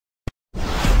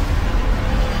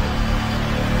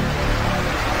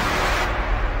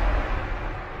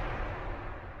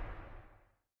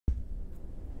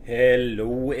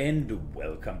Hello and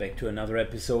welcome back to another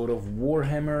episode of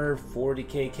Warhammer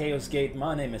 40k Chaos Gate.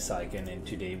 My name is Saiken and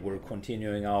today we're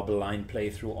continuing our blind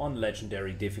playthrough on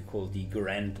legendary difficulty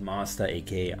Grandmaster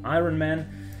aka Iron Man,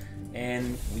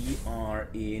 and we are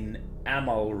in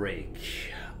Amalric,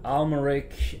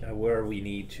 where we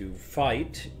need to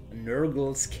fight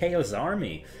Nurgle's Chaos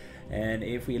Army, and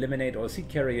if we eliminate all seed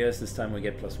carriers this time we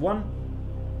get +1.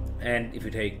 And if we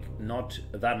take not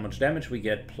that much damage, we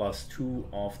get +2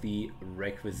 of the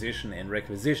requisition. And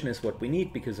requisition is what we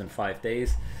need because in 5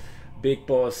 days, Big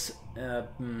Boss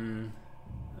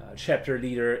chapter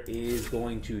leader is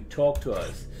going to talk to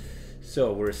us.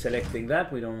 So we're selecting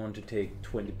that. We don't want to take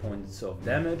 20 points of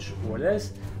damage or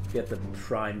less. Get the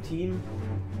prime team.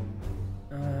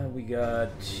 We got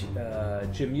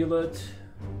Jim Hewlett.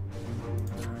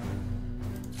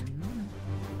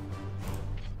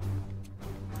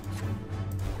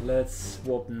 Let's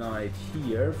swap knight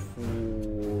here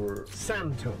for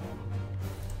Santor.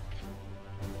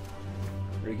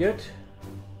 Very good.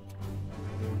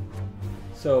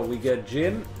 So we got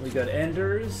Jim, we got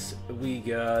Anders, we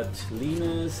got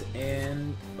Linus,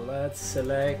 and let's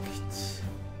select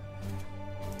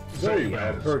Zoe,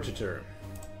 our purchaser.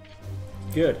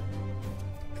 Good.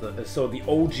 So the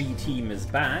OG team is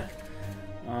back.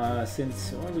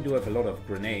 Since we do have a lot of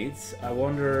grenades, I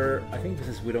think this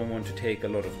is, we don't want to take a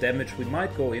lot of damage. We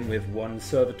might go in with one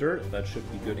servitor, that should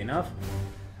be good enough.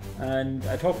 And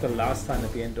I talked the last time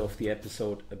at the end of the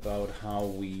episode about how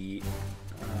we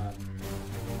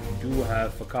do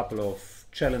have a couple of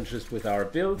challenges with our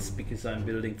builds, because I'm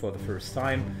building for the first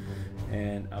time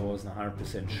and I wasn't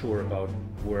 100% sure about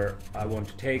where I want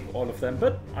to take all of them,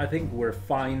 but I think we're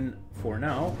fine for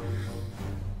now.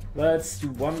 Let's do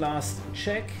one last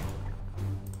check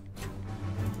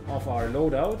of our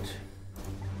loadout.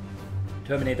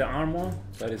 Terminator armor,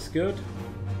 that is good.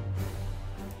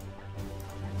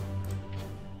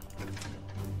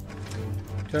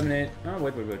 Terminate. Oh,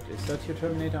 wait. Is that your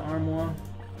Terminator armor?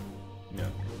 No,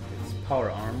 it's power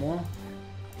armor.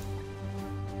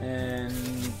 And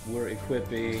we're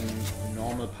equipping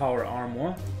normal power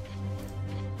armor.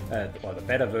 Or the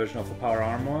better version of the power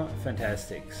armor.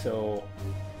 Fantastic. So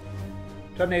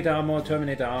Terminator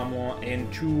armor,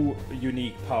 and 2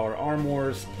 unique power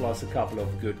armors, plus a couple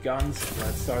of good guns.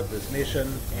 Let's start this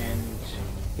mission and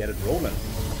get it rolling.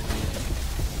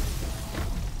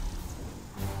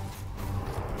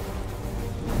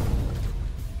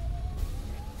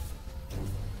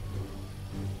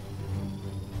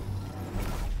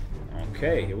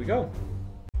 Okay, here we go.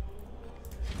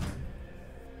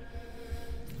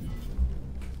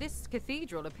 This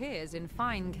cathedral appears in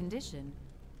fine condition.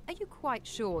 Are you quite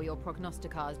sure your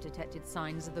prognosticars detected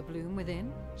signs of the bloom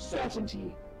within?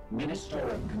 Certainty.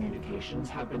 Ministerial communications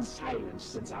have been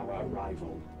silenced since our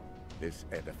arrival. This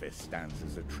edifice stands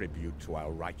as a tribute to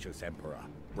our righteous emperor.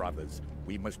 Brothers,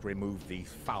 we must remove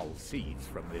these foul seeds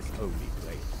from this holy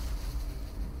place.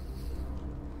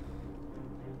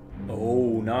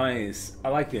 Oh, nice. I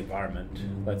like the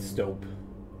environment. That's dope.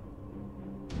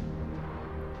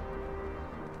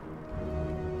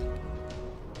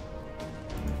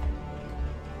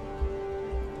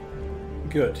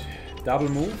 Good. Double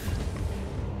move.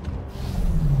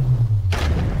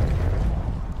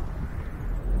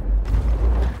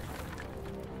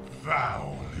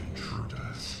 Foul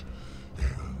intruders. They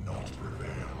will not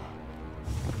prevail.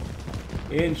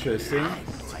 Interesting.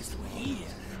 Just wait.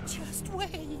 Just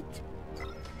wait.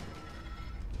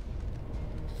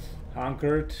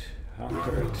 Hunkered.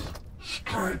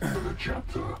 Strike for the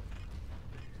chapter.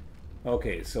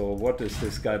 Okay, so what does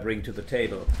this guy bring to the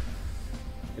table?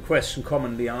 The question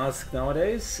commonly asked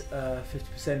nowadays.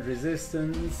 50%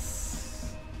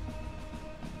 resistance.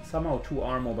 Somehow 2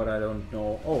 armor, but I don't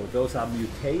know. Oh, those are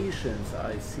mutations,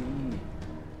 I see.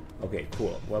 Okay,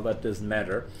 cool. Well, that doesn't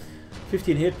matter.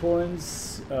 15 hit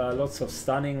points, lots of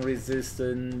stunning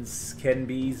resistance, can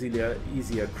be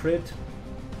easier crit.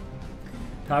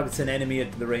 Targets an enemy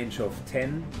at the range of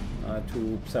 10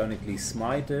 to psionically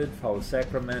smite it. Foul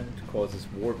Sacrament causes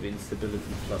warp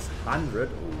instability +100.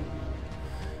 Ooh.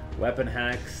 Weapon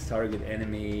hacks, target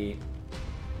enemy,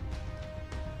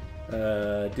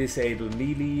 disable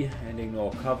melee and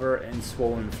ignore cover, and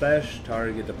swollen flesh,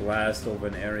 target a blast over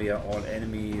an area, all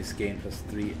enemies gain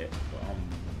 +3.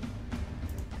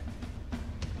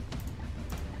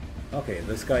 Okay,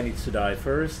 this guy needs to die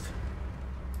first.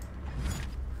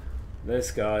 This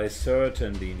guy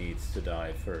certainly needs to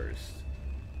die first.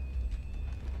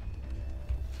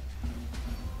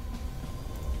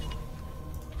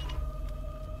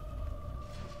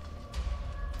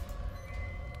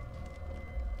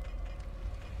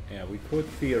 Yeah, we could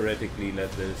theoretically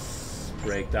let this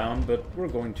break down, but we're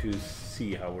going to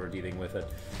see how we're dealing with it.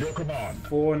 Your command.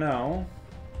 For now,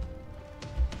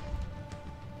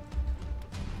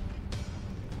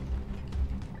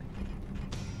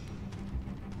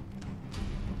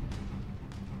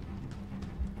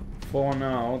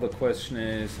 the question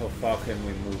is how far can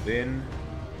we move in?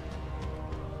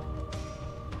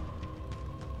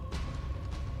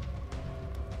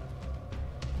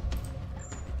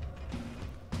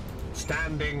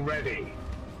 Standing ready.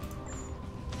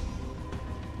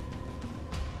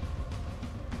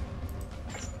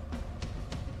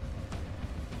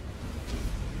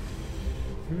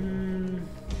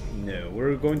 No,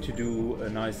 we're going to do a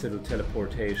nice little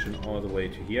teleportation all the way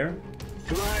to here.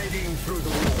 Gliding through the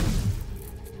wall.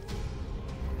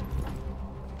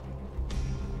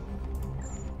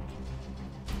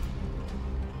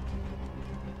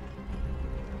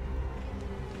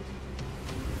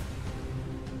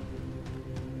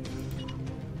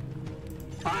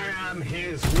 I am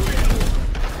his will.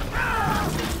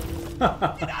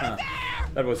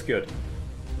 That was good.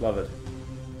 Love it.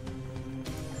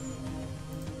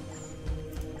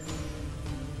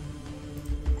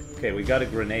 Okay, we got a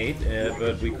grenade,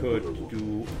 but we could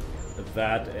do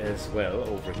that as well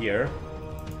over here.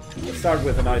 Let's start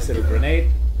with a nice little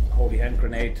grenade. Holy hand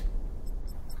grenade.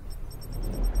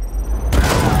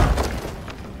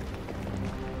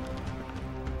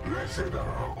 Blessed are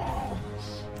our arms.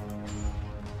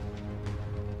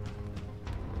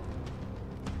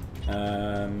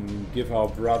 Give our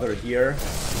brother here.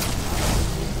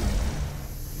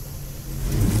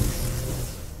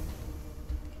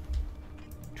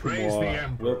 Praise the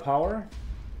Emperor. Willpower.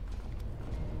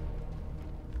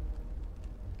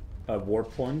 Ward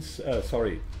points.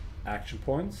 Sorry, action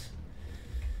points.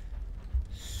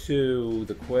 So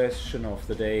the question of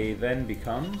the day then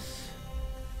becomes: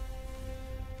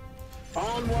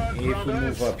 Onward, if we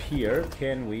brothers. move up here,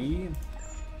 can we?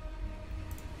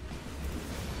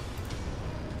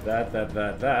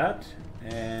 That,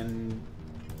 and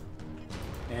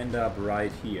end up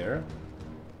right here.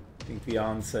 I think the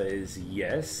answer is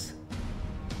yes.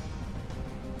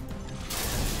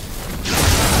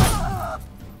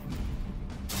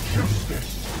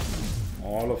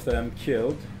 All of them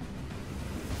killed.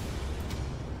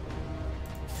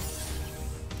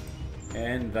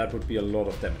 And that would be a lot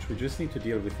of damage. We just need to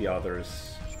deal with the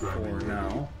others for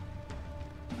now.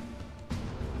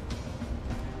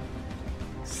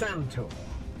 Santor.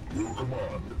 Your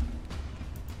command.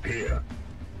 Here.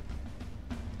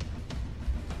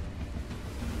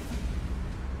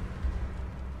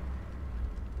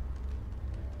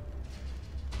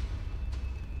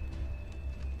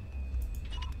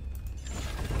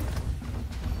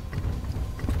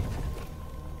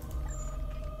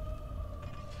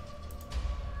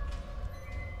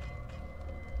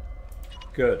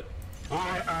 Good.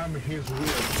 I am his will.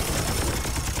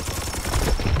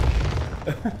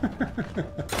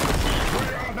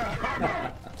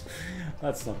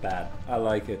 That's not bad. I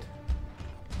like it.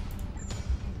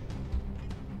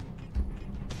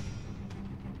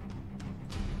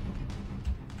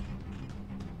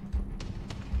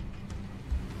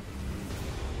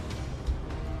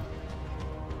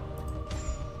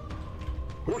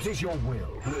 What is your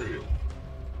will? Hail.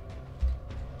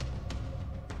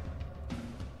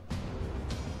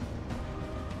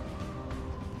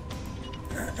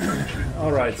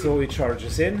 Alright, so he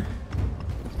charges in.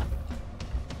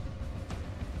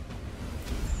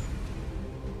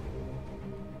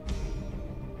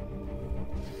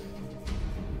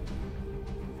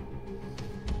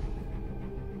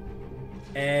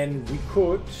 And we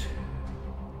could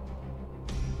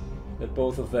let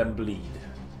both of them bleed.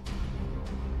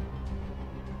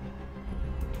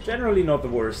 Generally not the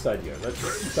worst idea. Let's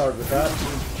start with that.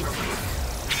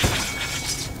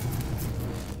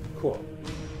 Cool.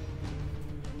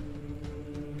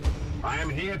 I am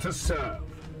here to serve.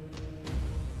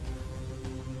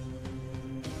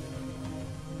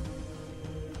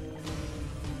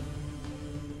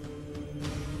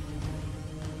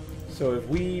 So if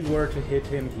we were to hit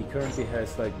him, he currently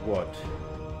has like what?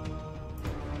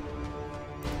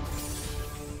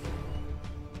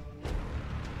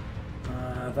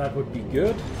 That would be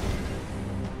good.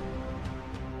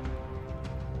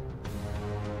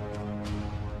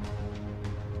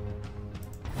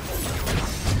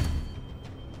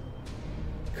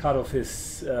 Cut off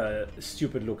his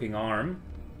stupid looking arm.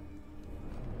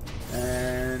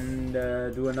 And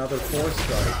do another force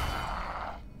strike.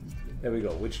 There we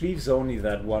go, which leaves only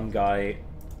that one guy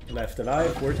left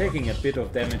alive. We're taking a bit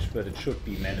of damage, but it should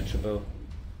be manageable.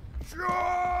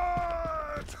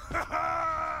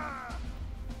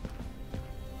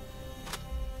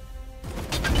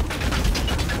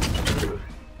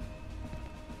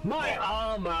 My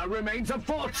armor remains a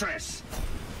fortress.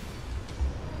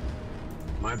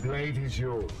 My blade is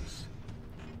yours.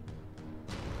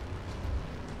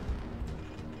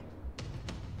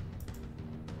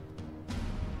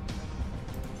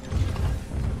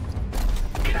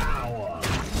 Coward!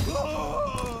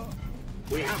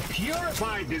 We have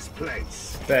purified this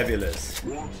place. Fabulous.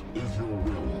 What is your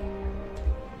will?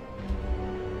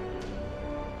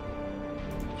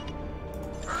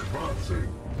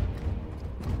 Advancing.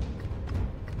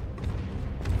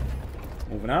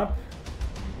 Moving up.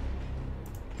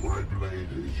 My blade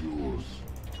is yours.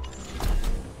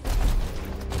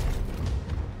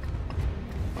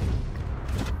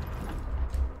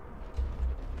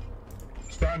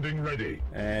 Standing ready.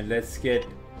 And let's get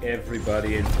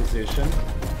everybody in position.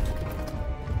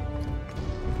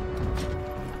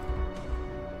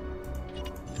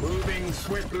 Moving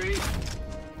swiftly.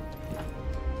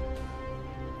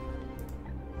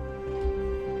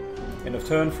 End of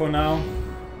turn for now.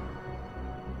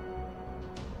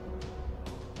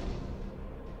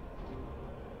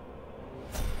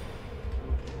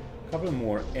 Couple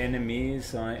more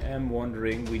enemies. I am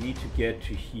wondering, we need to get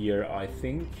to here, I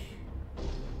think.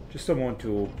 Just don't want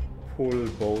to pull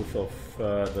both of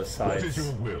the sides. What is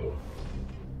your will?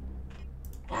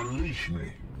 Unleash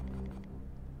me.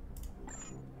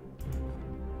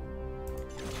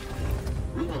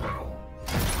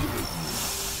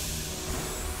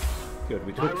 Good,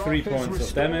 we took 3 points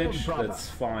of damage, that's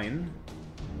fine.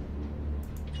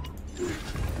 It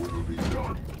will be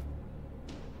done.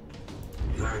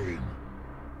 Pain.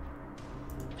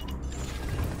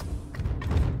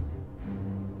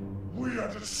 We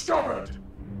are discovered.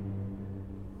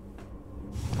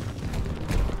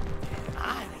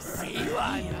 I see you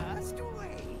just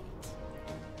wait.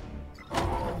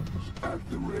 Arms at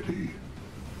the ready.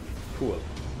 Cool.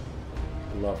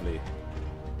 Lovely.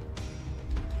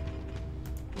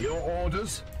 Your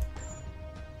orders?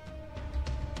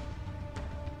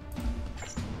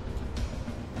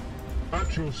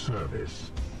 At your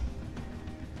service.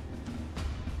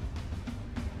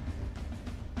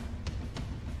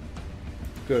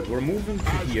 Good, we're moving to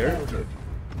As here. ordered.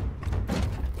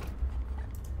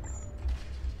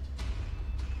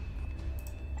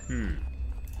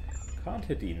 Can't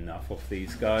hit enough of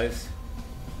these guys.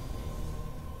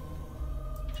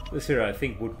 This here I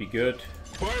think would be good.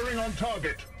 Firing on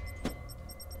target.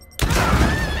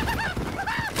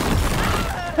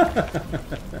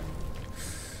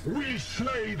 We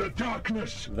slay the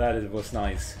darkness. That was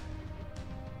nice.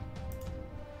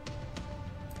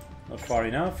 Not far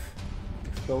enough.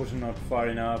 Explosion not far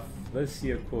enough. This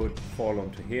here could fall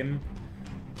onto him.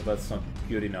 But that's not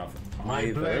good enough My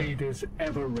either. blade is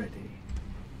ever ready.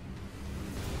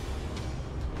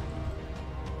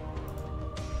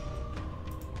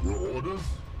 Your orders?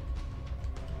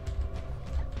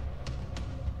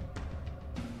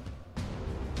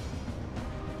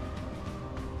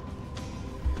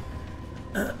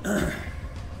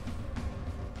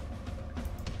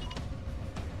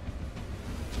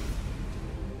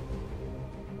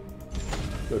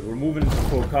 Good, we're moving to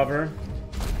full cover.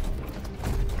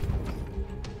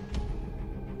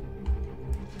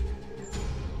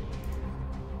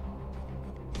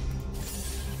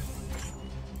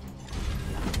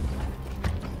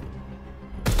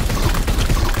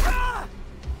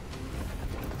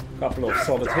 Couple of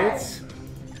solid hits.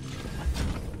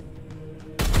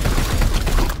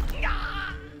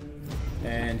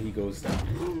 And he goes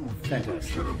down.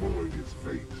 Fantastic. Should avoid his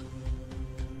fate.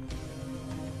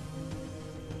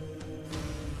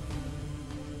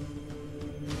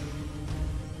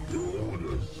 Your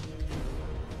orders.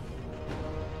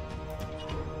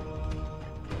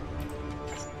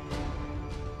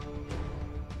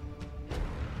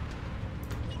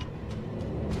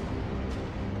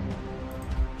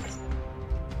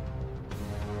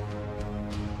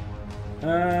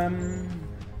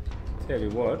 Tell you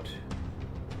what.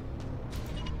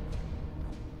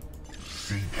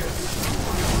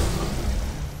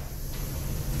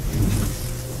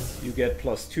 You get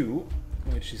 +2,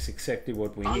 which is exactly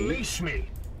what we need. Unleash me.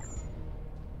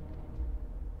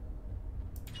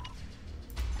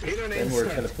 Then we're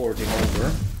teleporting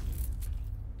over.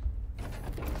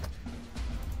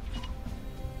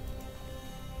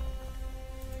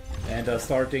 And are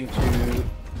starting to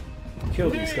kill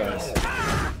these guys.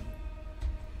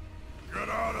 Get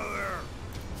out of there.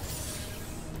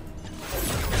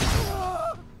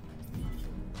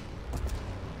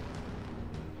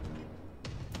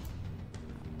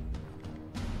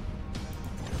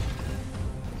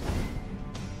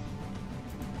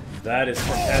 That is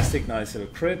fantastic, nice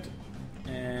little crit.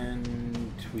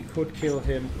 And We could kill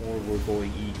him, or we're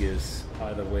going Aegis.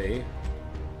 Either way.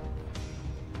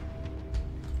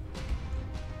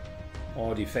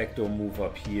 Or de facto move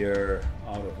up here,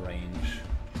 out of range.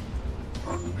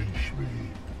 Unleash me.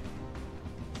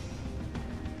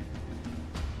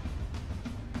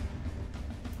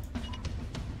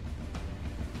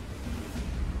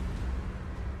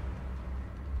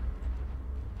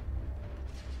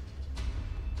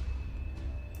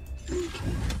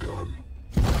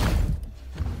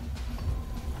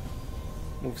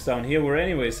 Moves down here. We're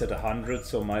anyways at 100,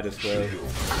 so might as well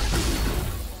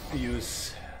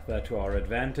use that to our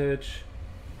advantage.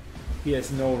 He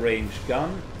has no ranged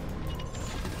gun,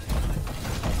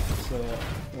 so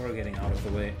we're getting out of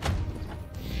the way.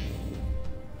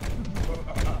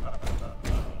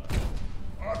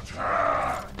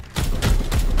 Attack!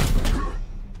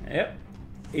 Yep.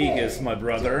 Aegis, my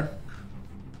brother.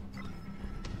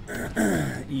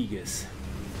 Aegis.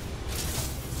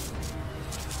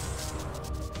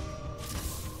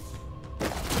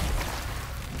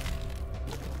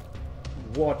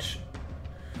 What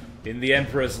in the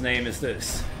Emperor's name is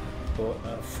this?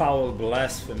 Foul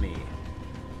blasphemy.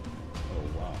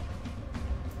 Oh wow.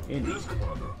 Indeed. Yes,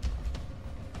 Commander.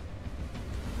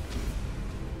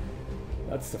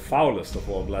 That's the foulest of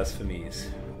all blasphemies.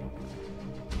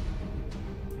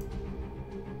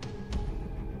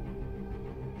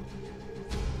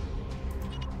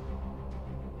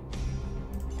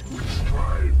 We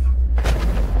strive.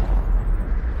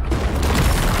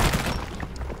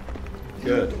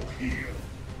 Good. Here.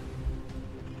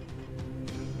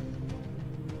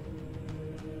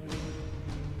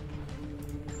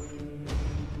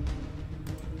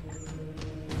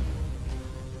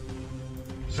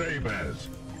 Same as.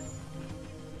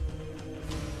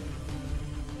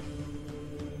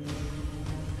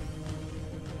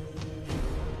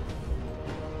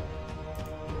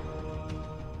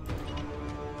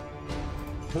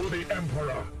 For the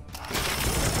Emperor.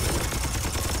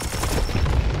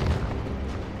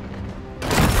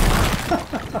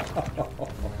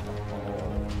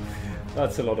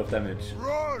 That's a lot of damage.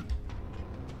 Run!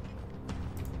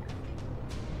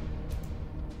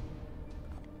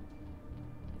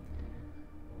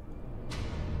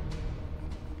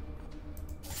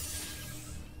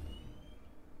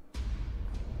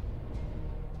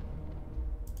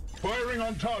 Firing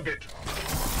on target.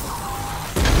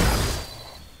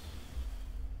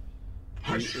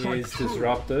 He is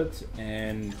disrupted,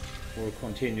 and we're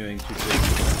continuing to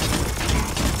just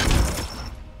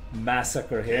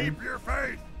massacre him. Keep your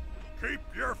faith! Keep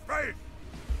your faith!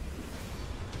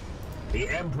 The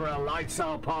Emperor lights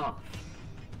our path.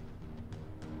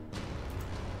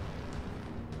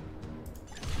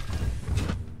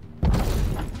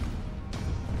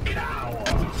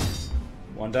 Cowards!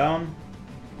 One down.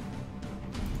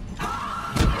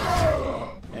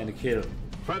 And a kill.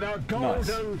 For the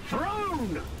Golden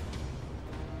Throne!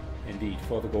 Indeed,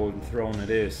 for the Golden Throne it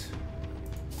is.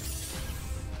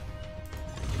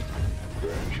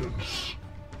 Vengeance.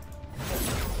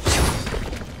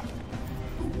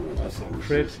 That's a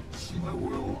crit. My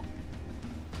will.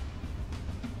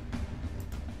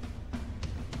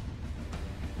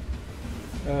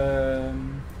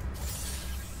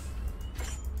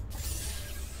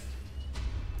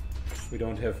 We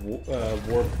don't have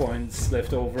war points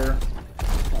left over.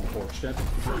 Unfortunate.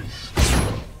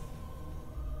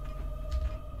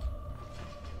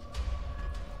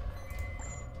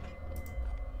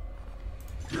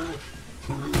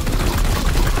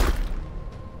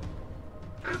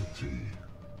 Empty.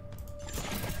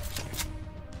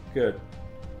 Good.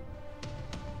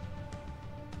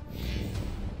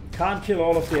 Can't kill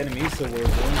all of the enemies, so we're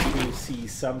going to see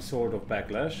some sort of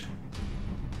backlash.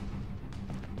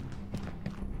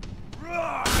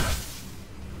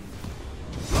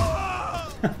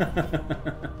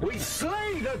 We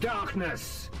slay the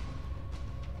darkness!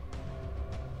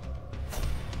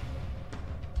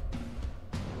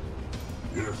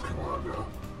 Yes, Commander.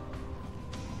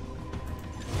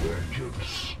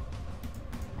 Vengeance.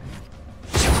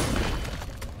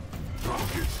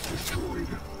 Targets destroyed.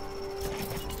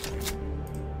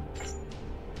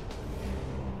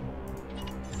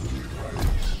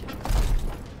 Erased.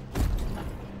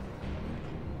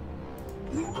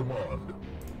 Your command.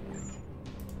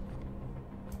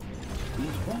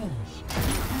 These walls.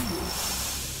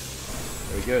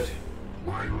 Very good.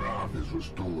 My wrath is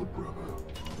restored, brother.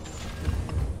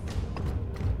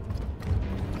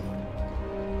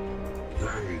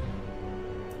 Pain.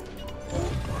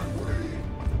 On my way.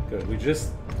 Good. We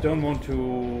just don't want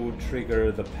to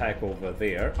trigger the pack over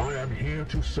there. I am here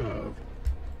to serve.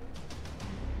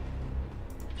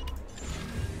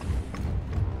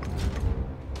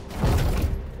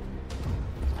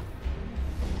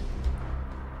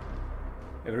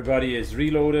 Everybody is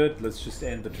reloaded. Let's just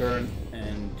end the turn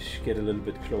and get a little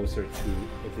bit closer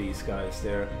to these guys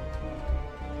there.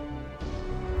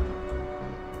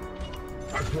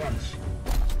 At once.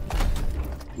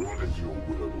 What is your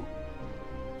will?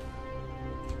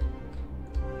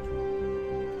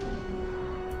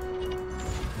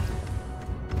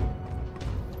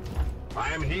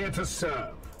 I am here to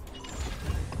serve.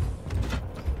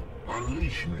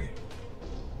 Unleash me.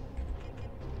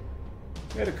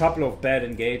 We had a couple of bad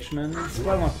engagements.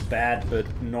 Well, not bad, but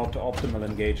not optimal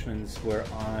engagements where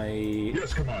I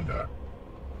Yes, Commander.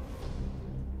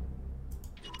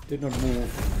 did not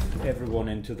move everyone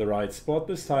into the right spot.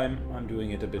 This time I'm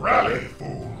doing it a bit Rally, better.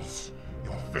 fools.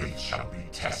 Your fate shall be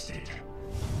tested.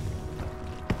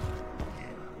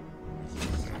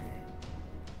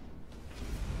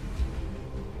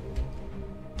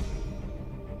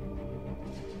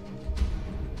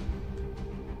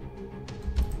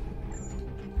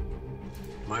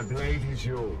 My blade is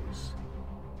yours.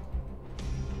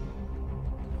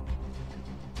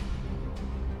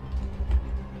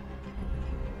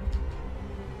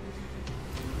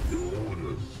 Your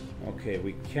orders. Okay,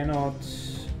 we cannot...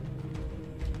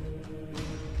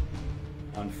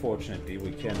 Unfortunately,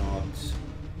 we cannot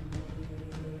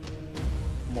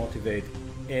motivate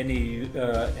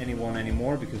anyone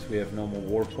anymore because we have no more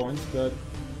war points, but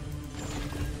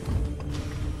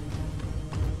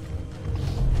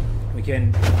we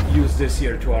can use this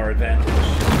here to our advantage.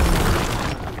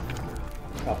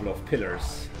 A couple of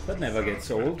pillars. That never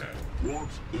gets old. What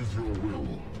is your will?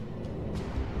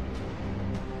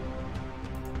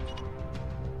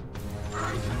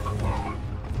 As you command.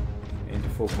 Into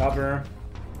full cover.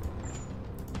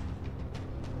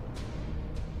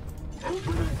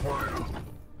 Opening fire.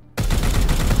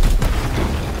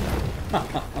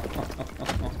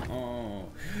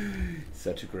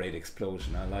 Such a great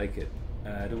explosion, I like it.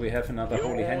 Do we have another Your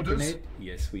holy hand orders? grenade?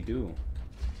 Yes, we do.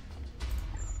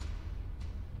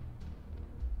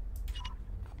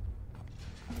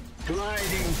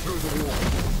 Gliding through the wall.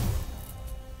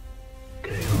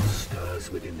 Chaos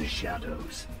stirs within the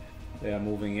shadows. They are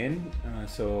moving in,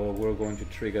 so we're going to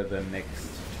trigger the next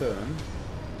turn.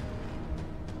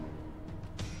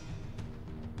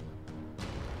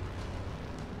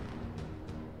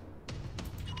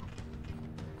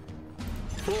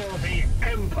 For the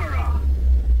Emperor!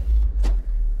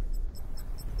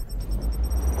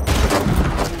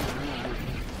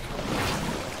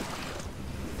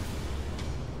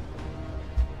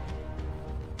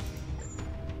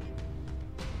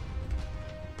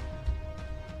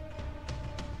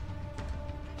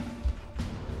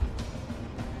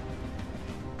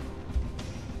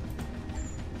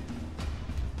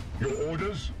 Your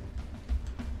orders?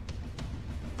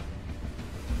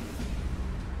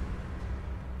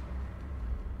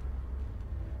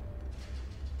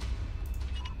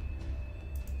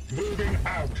 Moving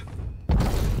out.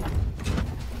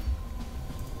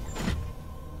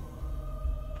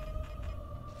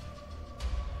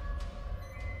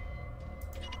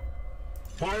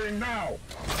 Firing now.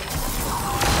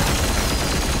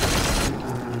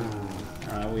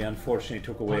 We unfortunately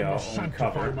took away I our must own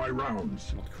sanctify cover. my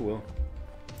rounds. Not cool.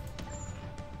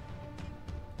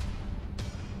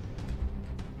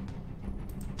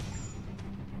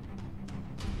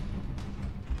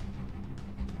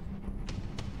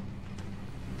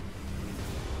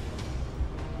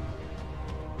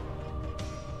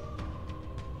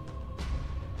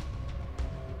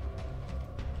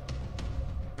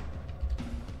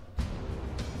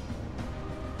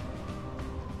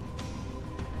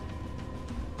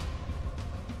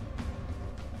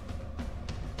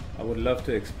 I would love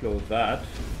to explode that.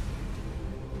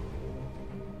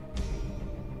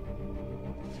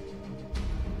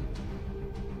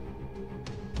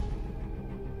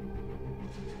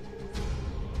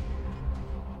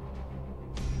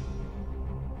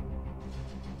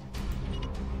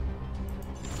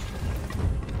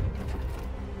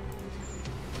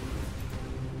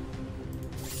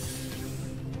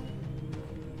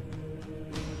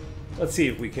 Let's see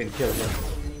if we can kill him.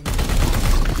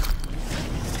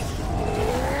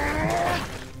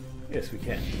 Yes, we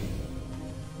can.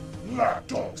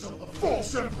 Lapdogs of the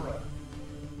false emperor.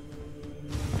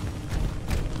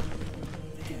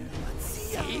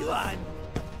 See one.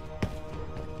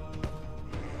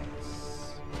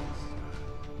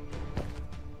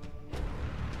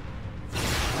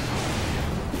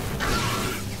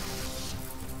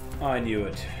 I knew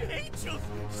it. Angels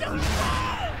shall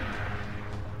fall.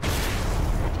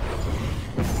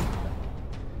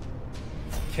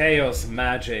 Chaos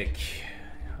magic.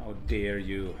 How dare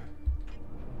you?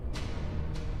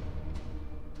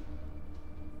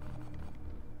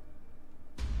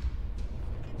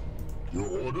 Your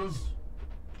orders?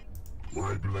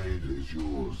 My blade is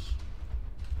yours.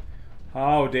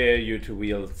 How dare you to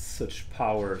wield such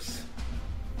powers?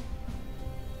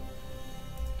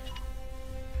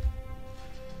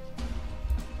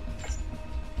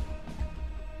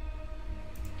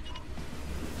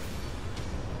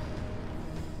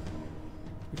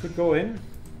 We could go in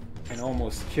and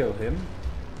almost kill him.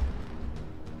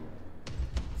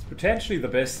 It's potentially the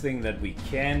best thing that we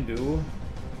can do.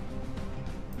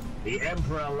 The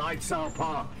Emperor lights our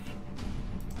path.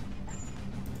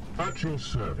 At your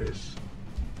service.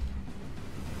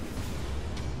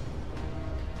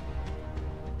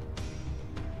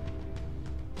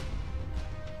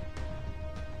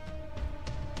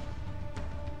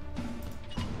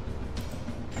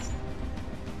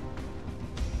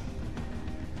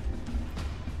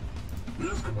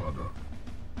 Yes, Commander.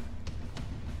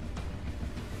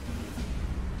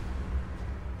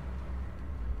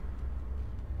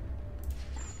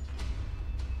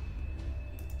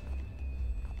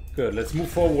 Good, let's move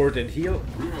forward and heal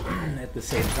at the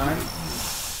same time.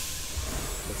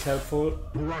 That's helpful.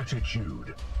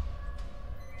 Gratitude.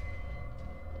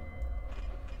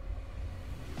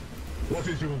 What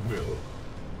is your will?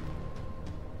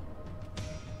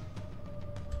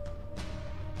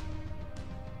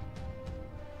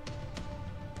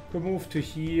 Could move to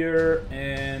here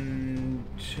and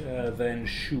then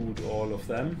shoot all of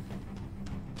them.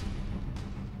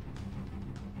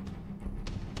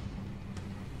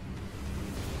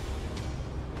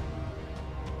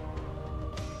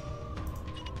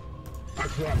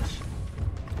 At once.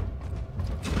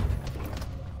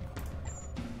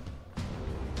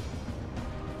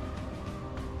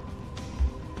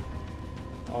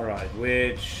 Alright,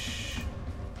 which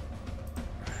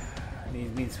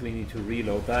means we need to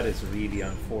reload. That is really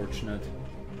unfortunate.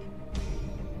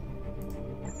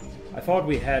 I thought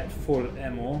we had full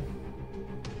ammo,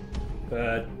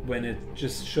 but when it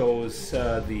just shows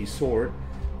the sword,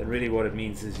 then really what it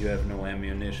means is you have no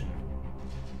ammunition.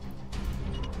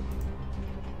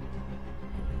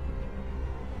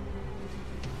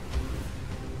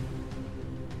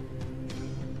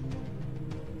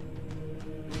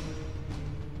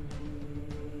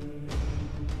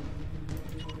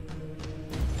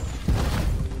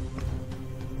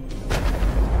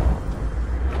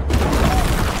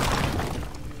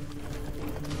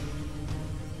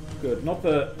 Good, not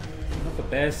the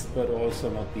best, but also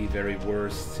not the very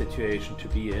worst situation to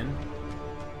be in.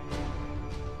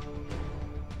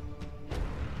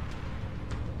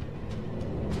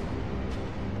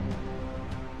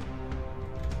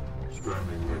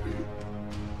 Standing ready.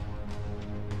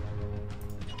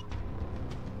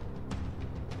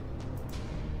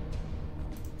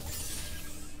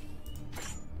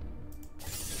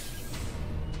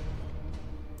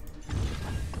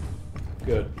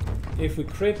 Good. If we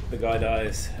crit, the guy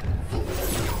dies.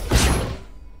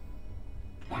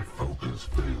 My focus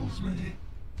fails me.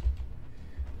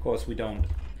 Of course we don't.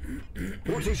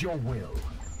 What is your will?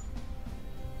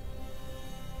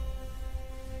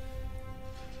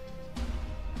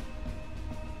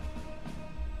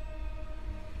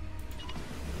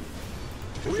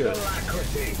 With Good.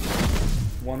 alacrity.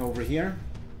 One over here.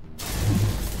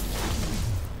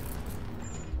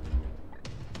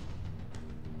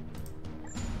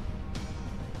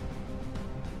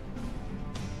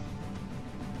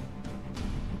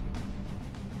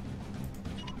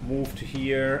 Move to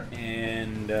here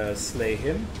and slay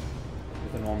him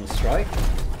with a normal strike.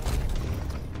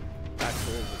 That's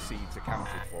all the seeds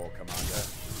accounted for, Commander,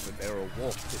 but there are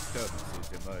warp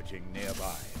disturbances emerging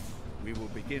nearby. We will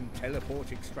begin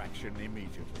teleport extraction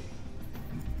immediately.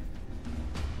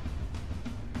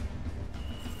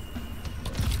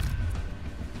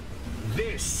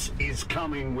 This is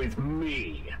coming with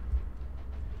me.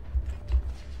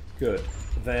 Good.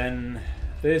 Then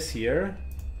this here.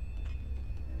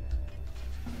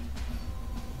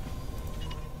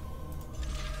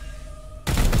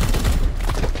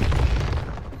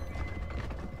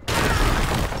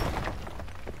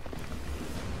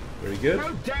 Very good.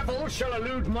 No devil shall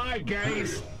elude my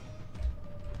gaze.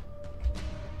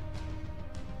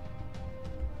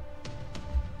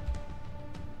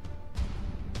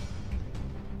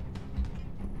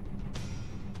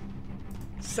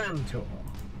 Santor.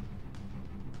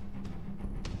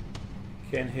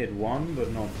 Can hit one,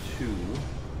 but not two.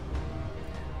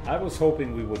 I was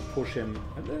hoping we would push him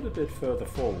a little bit further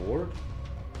forward.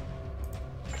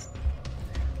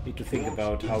 Need to think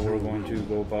about how we're going to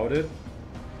go about it.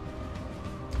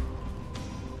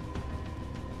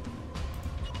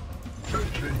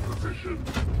 Taking position.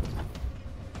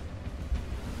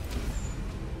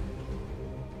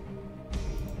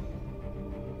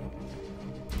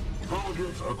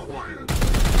 Target acquired.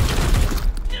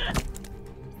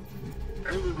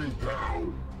 Enemy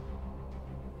down.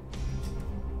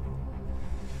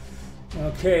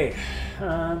 Okay.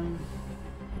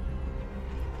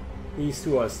 These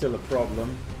two are still a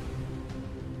problem.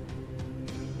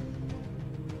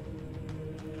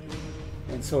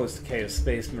 And so is the Chaos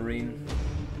Space Marine.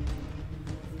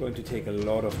 Going to take a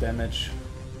lot of damage.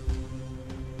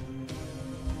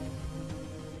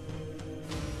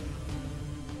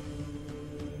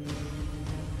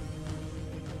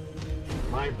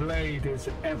 My blade is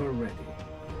ever ready.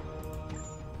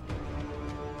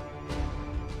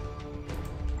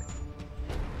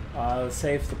 I'll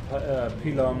save the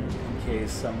pylon in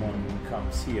case someone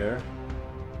comes here.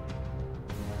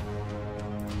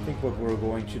 I think what we're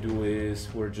going to do is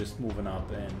we're just moving up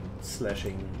and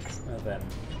slashing them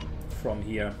from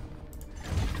here.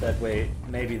 That way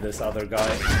maybe this other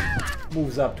guy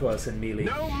moves up to us in melee.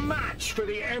 No match for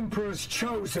the Emperor's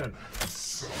chosen.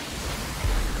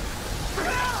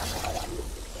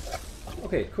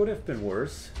 Okay, it could have been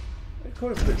worse. It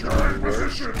could have been very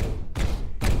worse.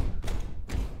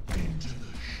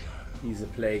 He's a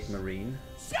Plague Marine.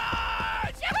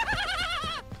 Charge!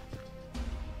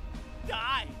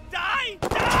 Die! Die!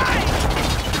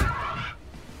 Die!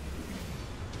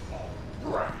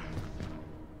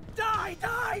 Die!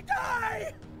 Die!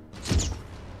 Die!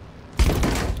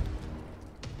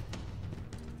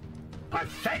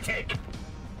 Pathetic!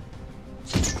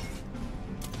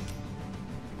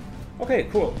 Okay,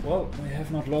 cool. Well, we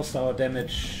have not lost our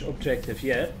damage objective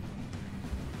yet.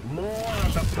 More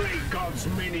of the Plague God's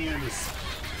minions!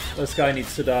 This guy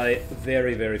needs to die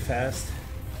very, very fast.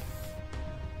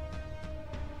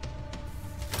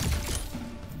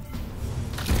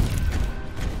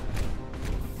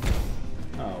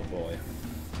 Oh boy.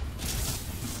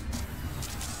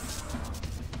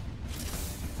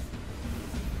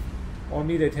 All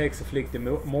melee attacks afflict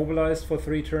immobilized for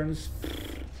 3 turns.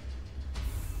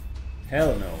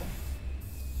 Hell no.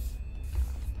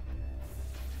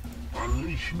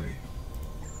 Unleash me.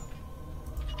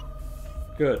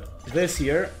 Good. This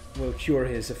here will cure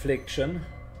his affliction.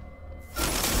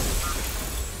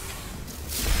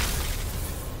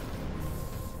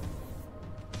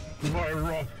 My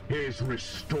wrath is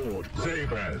restored.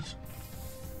 Sabers!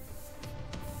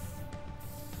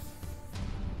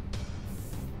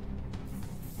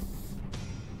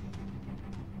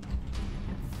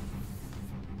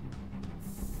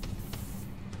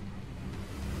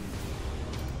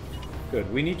 Good.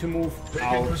 We need to move Taking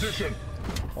out position.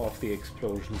 of the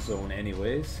explosion zone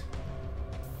anyways.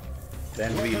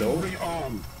 Then Weapon reload.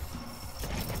 rearmed.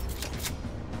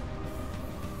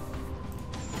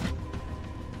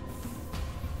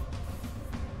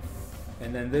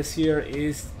 And then this here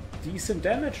is decent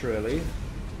damage really.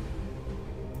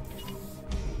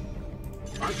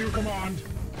 As you command.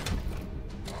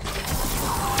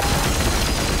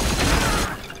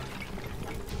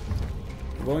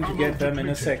 I'm going to get them in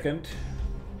a second.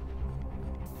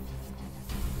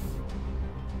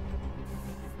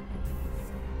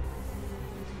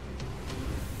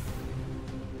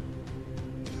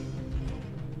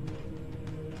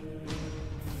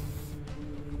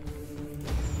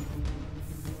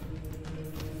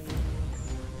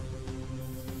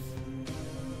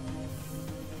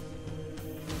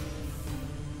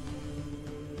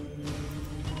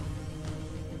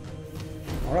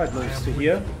 Alright, moves to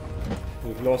here.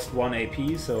 We've lost 1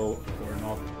 AP, so we're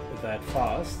not that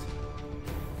fast.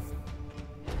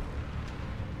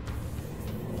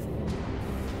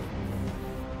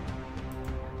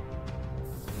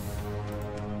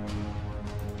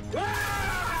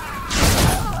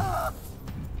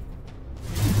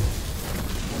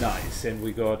 Nice, and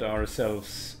we got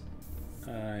ourselves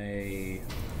another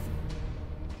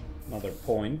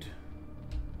point.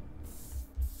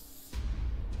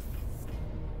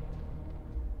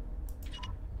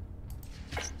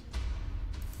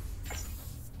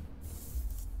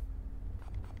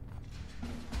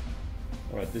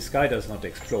 Alright, this guy does not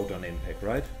explode on impact,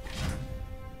 right?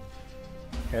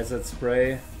 Hazard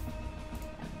spray.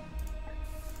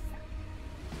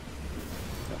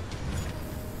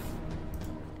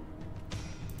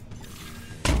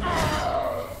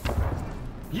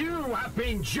 You have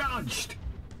been judged!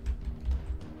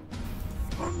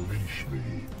 Unleash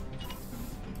me.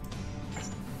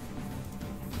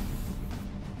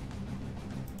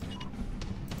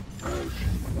 As you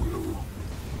will.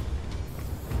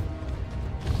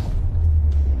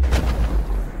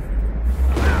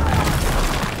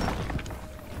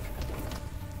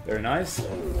 Very nice.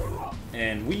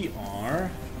 And we are...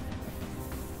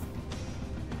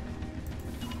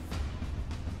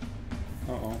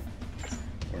 Uh-oh.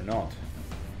 We're not.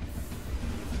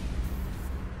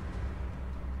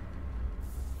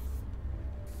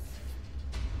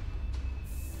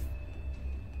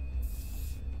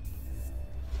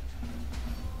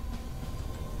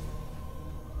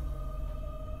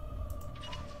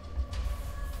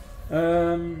 We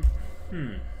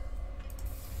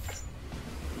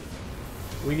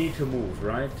need to move,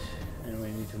 right? And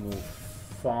we need to move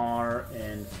far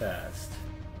and fast.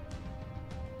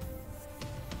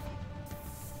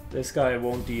 This guy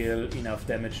won't deal enough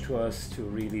damage to us to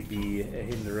really be a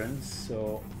hindrance,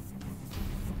 so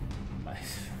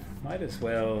might as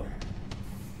well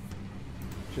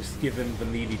just give him the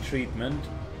melee treatment.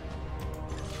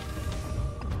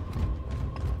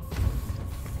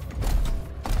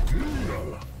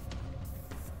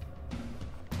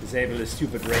 Disable his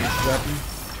stupid ranged weapon.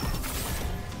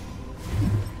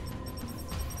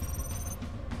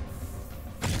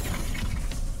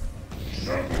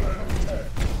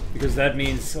 Because that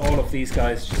means all of these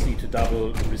guys just need to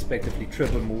double, respectively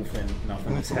triple move, and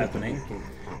nothing is happening.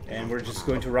 And we're just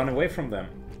going to run away from them.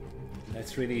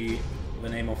 That's really the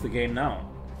name of the game now.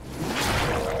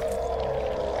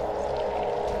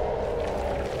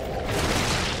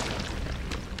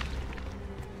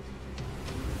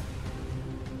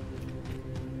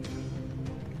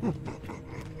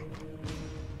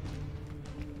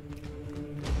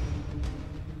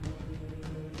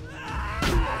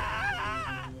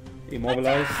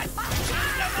 Immobilized.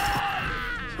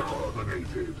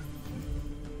 Carbonated.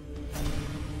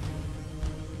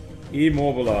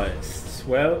 Immobilized.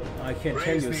 Well, I can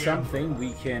tell you something.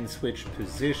 We can switch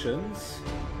positions.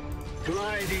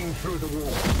 Gliding through the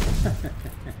wall.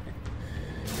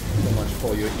 So much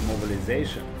for your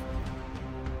immobilization.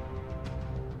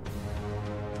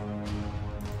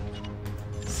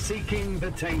 Seeking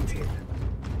the tainted.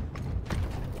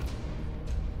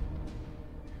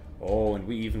 Oh, and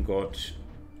we even got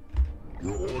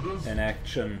Your orders? an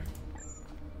action.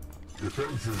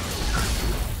 Defensive.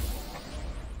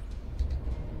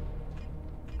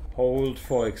 Hold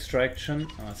for extraction.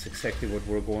 That's exactly what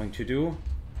we're going to do.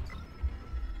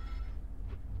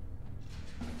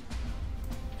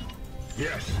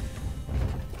 Yes.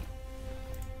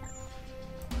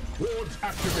 Wards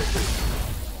activated.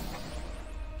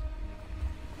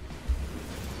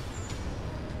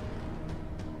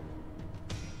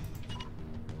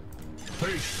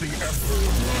 Face the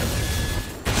Emperor light.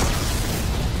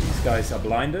 These guys are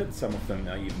blinded. Some of them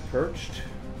are even perched.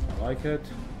 I like it.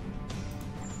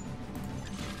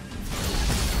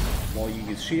 More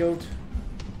Aegis shield.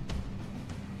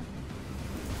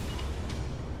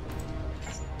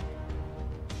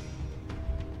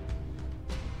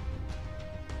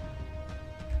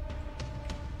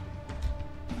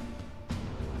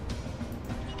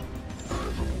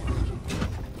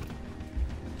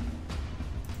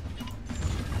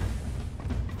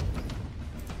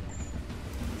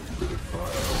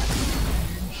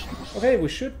 Okay, we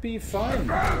should be fine.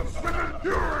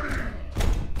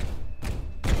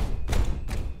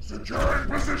 Securing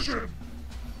position.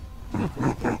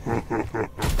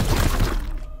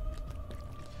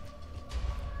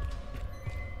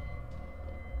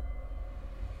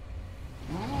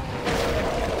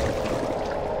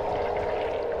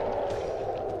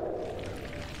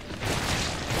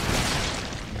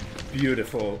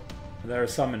 Beautiful. They're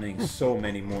summoning so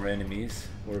many more enemies.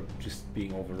 We're just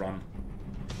being overrun.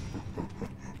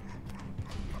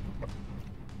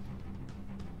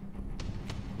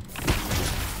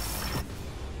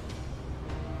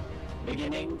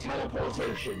 Beginning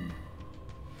teleportation.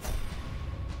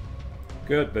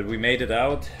 Good, but we made it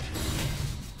out.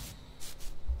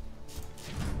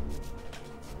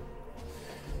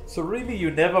 So really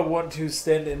you never want to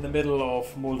stand in the middle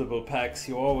of multiple packs.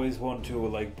 You always want to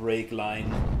like break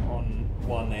line on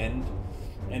one end.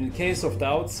 And in case of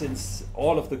doubt, since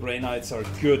all of the Grey Knights are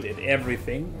good at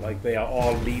everything, like they are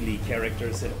all melee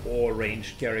characters and all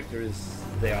ranged characters,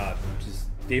 they are just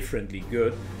differently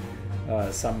good.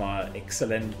 Some are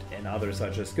excellent and others are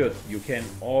just good. You can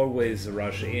always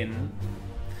rush in.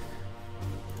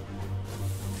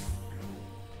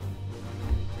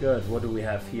 Good, what do we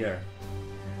have here?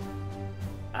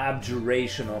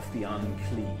 Abjuration of the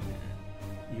Unclean.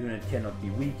 Unit cannot be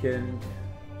weakened.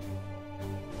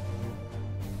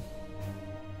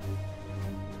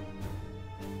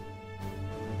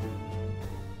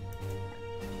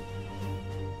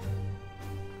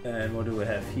 And what do we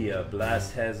have here?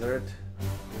 Blast Hazard.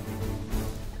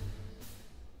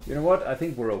 You know what? I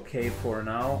think we're okay for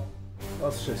now.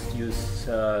 Let's just use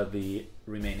the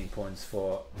remaining points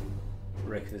for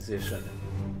requisition.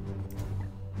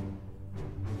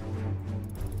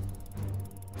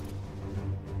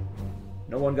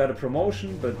 No one got a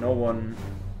promotion, but no one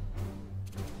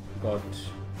got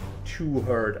too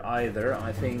hurt either.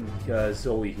 I think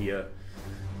Zoe here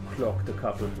clocked a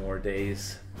couple more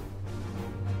days.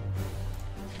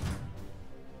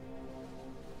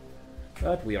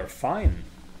 But we are fine.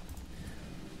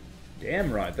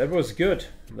 Damn right, that was good.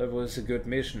 That was a good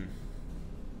mission.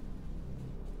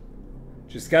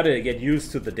 Just gotta get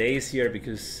used to the days here,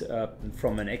 because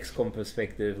from an XCOM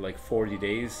perspective, like 40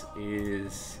 days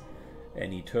is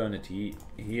an eternity.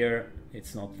 Here,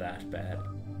 it's not that bad.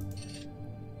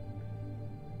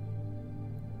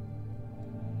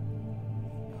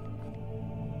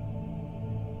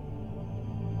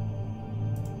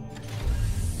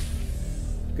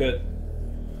 Good.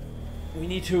 We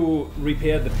need to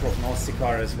repair the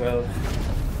prognosticar as well.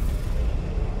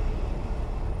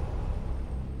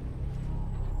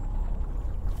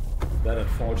 That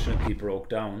unfortunately broke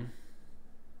down.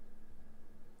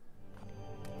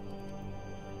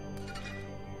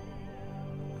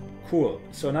 Cool.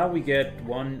 So now we get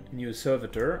one new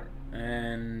servitor,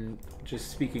 and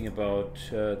just speaking about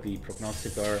the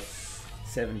prognosticar,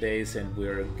 7 days and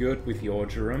we're good with the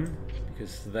Orgerum,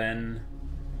 because then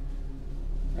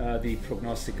the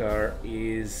prognosticar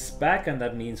is back, and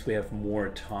that means we have more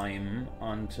time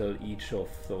until each of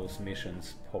those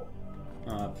missions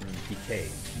decay,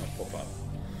 not pop up.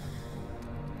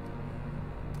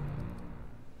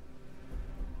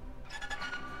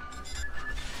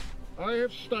 I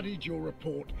have studied your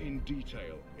report in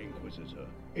detail, Inquisitor.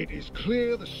 It is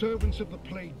clear the servants of the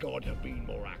Plague God have been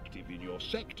more active in your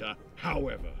sector.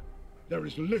 However, there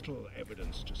is little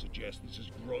evidence to suggest this has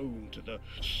grown to the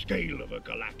scale of a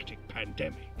galactic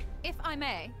pandemic. If I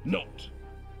may. Not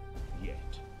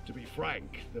yet. To be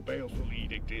frank, the Baleful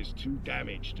Edict is too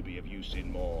damaged to be of use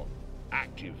in more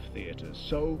active theaters,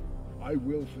 so I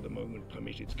will for the moment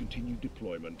permit its continued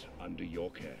deployment under your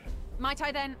care. Might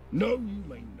I then? No, you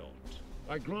may not.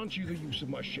 I grant you the use of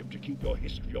my ship to keep your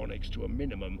histrionics to a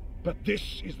minimum, but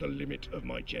this is the limit of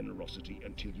my generosity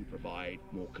until you provide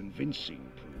more convincing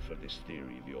proof of this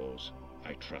theory of yours.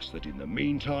 I trust that in the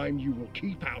meantime you will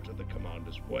keep out of the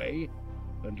Commander's way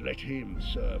and let him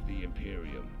serve the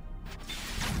Imperium.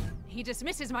 He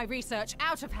dismisses my research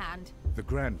out of hand. The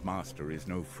Grand Master is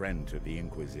no friend to the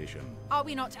Inquisition. Are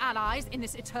we not allies in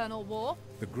this eternal war?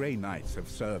 The Grey Knights have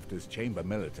served as Chamber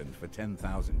Militant for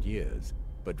 10,000 years,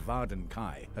 but Varden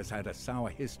Kai has had a sour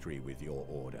history with your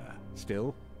order.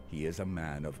 Still, he is a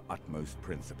man of utmost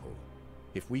principle.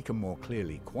 If we can more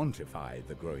clearly quantify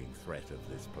the growing threat of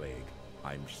this plague,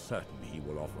 I'm certain he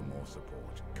will offer more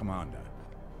support. Commander,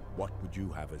 what would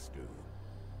you have us do?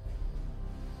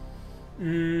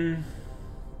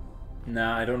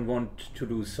 Nah, I don't want to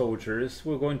lose soldiers.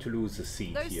 We're going to lose a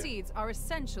seed Those here. seeds are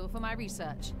essential for my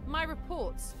research. My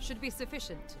reports should be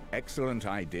sufficient. Excellent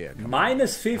idea, Commander.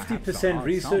 Minus Perhaps a 50% hard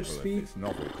research sample of speed? this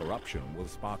novel corruption will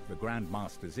spark the Grand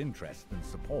Master's interest and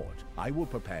support. I will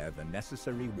prepare the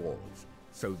necessary walls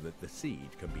so that the seed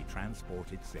can be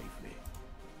transported safely.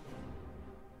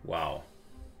 Wow.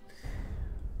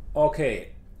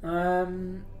 Okay.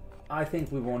 I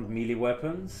think we want melee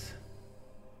weapons.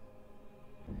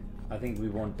 I think we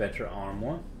want better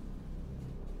armor.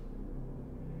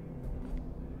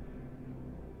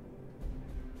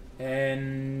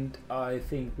 And I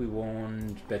think we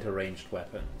want better ranged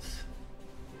weapons.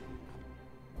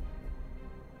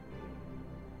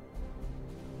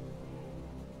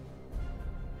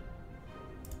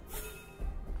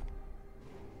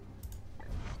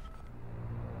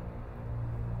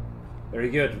 Very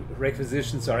good.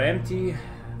 Requisitions are empty.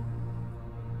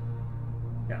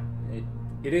 Yeah,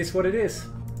 it is what it is.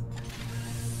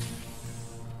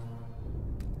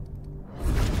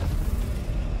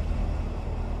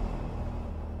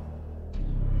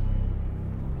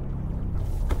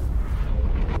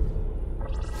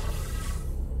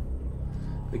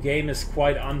 The game is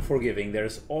quite unforgiving.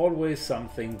 There's always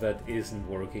something that isn't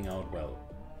working out well.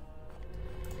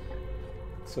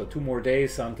 So 2 more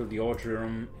days until the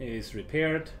Orgerum is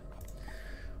repaired.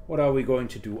 What are we going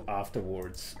to do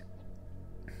afterwards?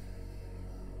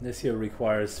 This here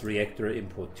requires reactor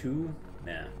input 2.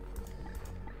 Nah.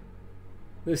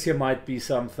 This here might be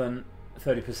something.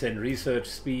 30% research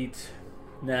speed.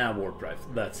 Nah, warp drive.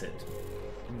 That's it.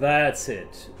 That's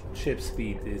it. Chip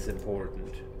speed is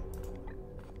important.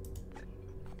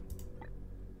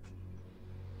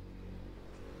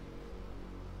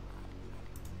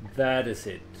 That is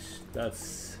it.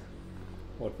 That's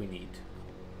what we need.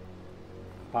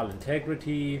 Hull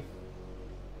integrity.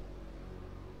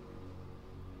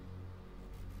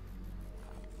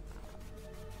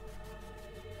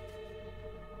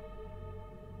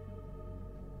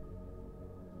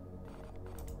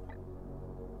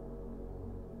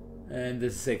 And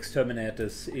this is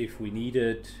exterminators if we need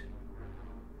it.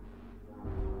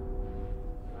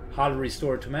 Hull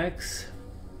restored to max.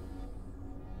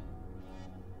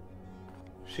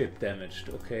 Ship damaged,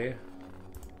 okay.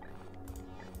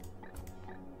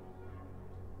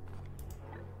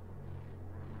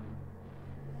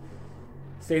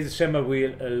 Stasis chamber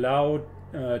will allow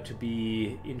to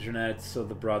be internet so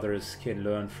the brothers can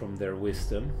learn from their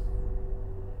wisdom.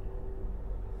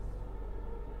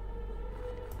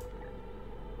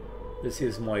 This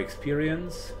is more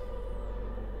experience.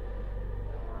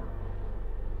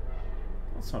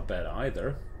 That's not bad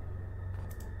either.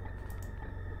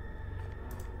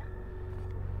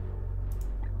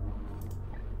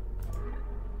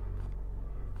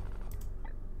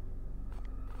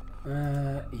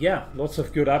 Yeah, lots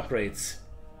of good upgrades.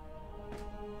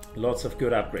 Lots of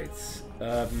good upgrades.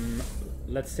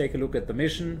 Let's take a look at the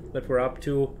mission that we're up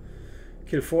to.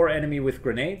 Kill 4 enemy with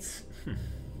grenades.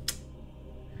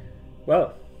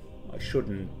 Well, I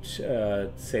shouldn't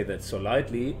say that so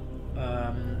lightly.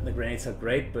 The grenades are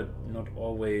great, but not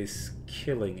always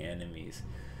killing enemies.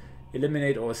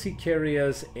 Eliminate all sea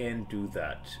carriers and do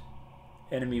that.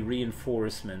 Enemy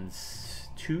reinforcements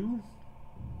 2.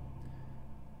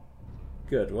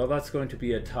 Good, well that's going to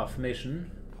be a tough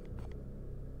mission,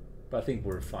 but I think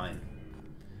we're fine.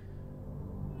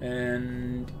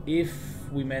 And if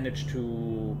we manage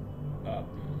to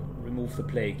remove the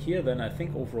plague here, then I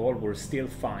think overall we're still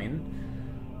fine.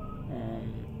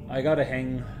 I got a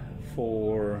hang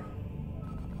for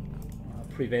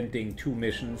preventing 2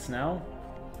 missions now.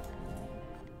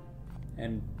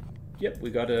 And yep, we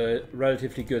got a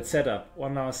relatively good setup.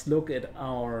 One last look at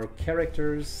our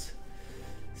characters.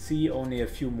 See, only a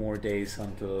few more days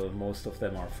until most of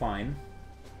them are fine.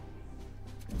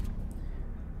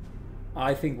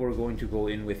 I think we're going to go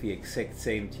in with the exact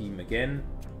same team again.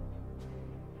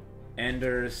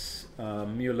 Anders,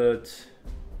 Mulet.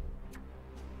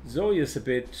 Zoe is a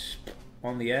bit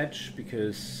on the edge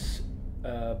because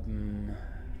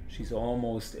she's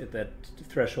almost at that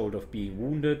threshold of being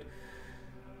wounded.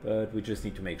 But we just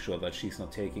need to make sure that she's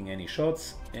not taking any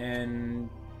shots. And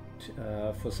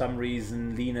for some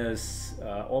reason, Linus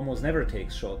almost never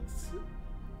takes shots.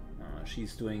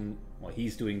 She's doing, well,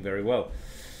 he's doing very well.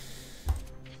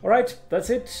 Alright,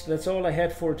 that's it. That's all I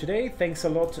had for today. Thanks a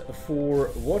lot for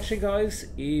watching, guys.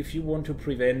 If you want to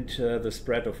prevent the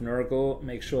spread of Nurgle,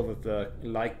 make sure that the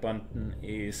like button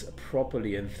is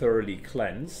properly and thoroughly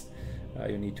cleansed.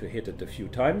 You need to hit it a few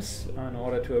times in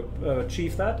order to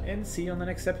achieve that. And see you on the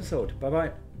next episode.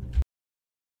 Bye-bye.